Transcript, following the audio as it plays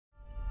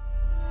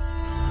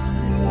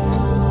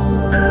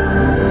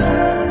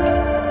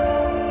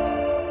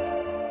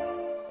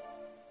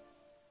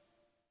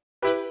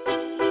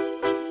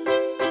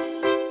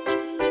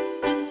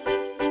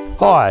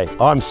Hi,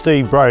 I'm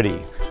Steve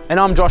Brody. And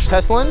I'm Josh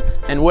Tesselin,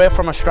 and we're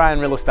from Australian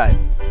Real Estate.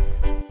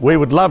 We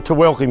would love to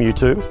welcome you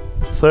to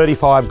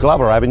 35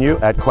 Glover Avenue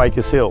at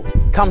Quakers Hill.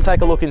 Come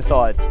take a look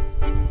inside.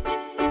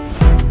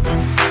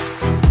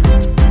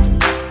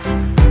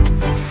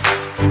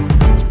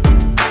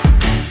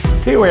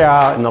 Here we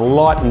are in the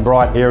light and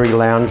bright airy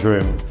lounge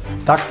room.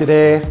 Ducted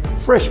air,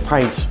 fresh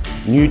paint,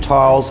 new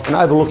tiles and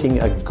overlooking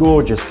a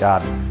gorgeous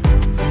garden.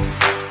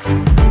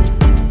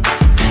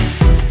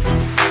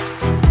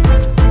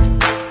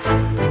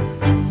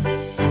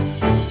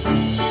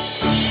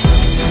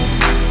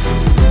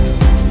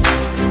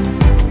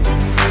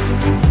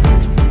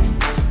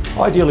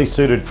 Ideally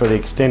suited for the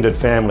extended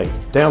family.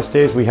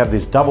 Downstairs we have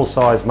this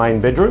double-sized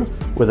main bedroom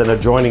with an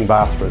adjoining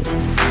bathroom.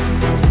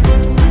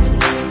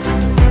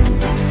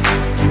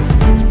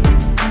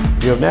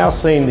 You have now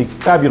seen the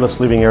fabulous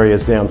living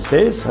areas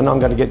downstairs, and I'm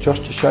going to get Josh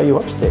to show you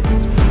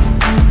upstairs.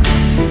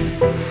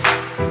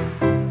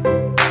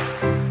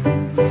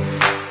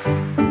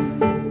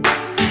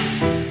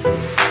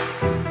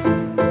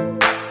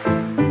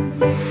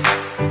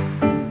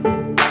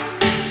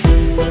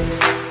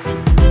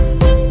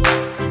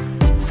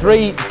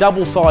 Three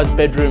double-sized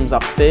bedrooms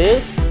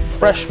upstairs,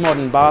 fresh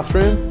modern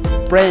bathroom,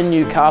 brand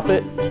new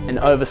carpet and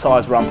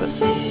oversized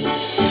rumpus.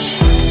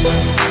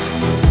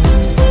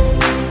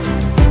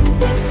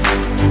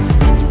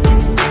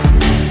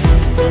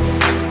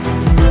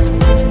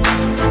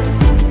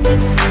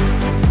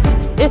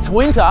 It's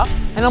winter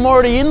and I'm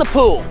already in the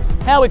pool.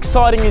 How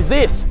exciting is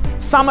this?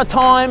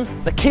 Summertime,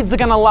 the kids are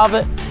gonna love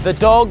it, the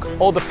dog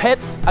or the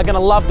pets are gonna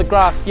love the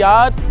grass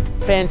yard,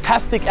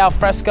 fantastic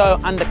alfresco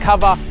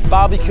undercover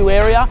barbecue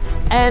area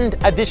and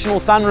additional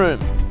sunroom.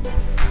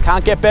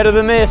 Can't get better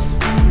than this.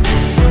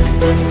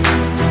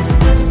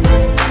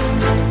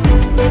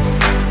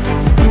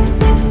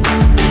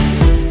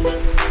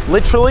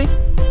 Literally,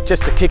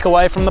 just a kick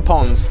away from the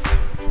ponds.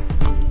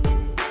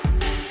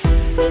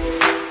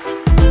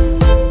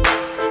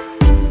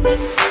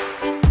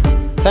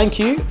 Thank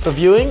you for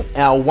viewing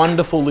our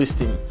wonderful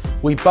listing.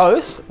 We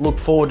both look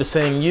forward to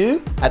seeing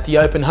you at the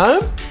open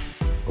home.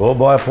 Or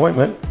by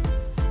appointment.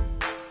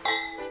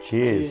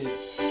 Cheers.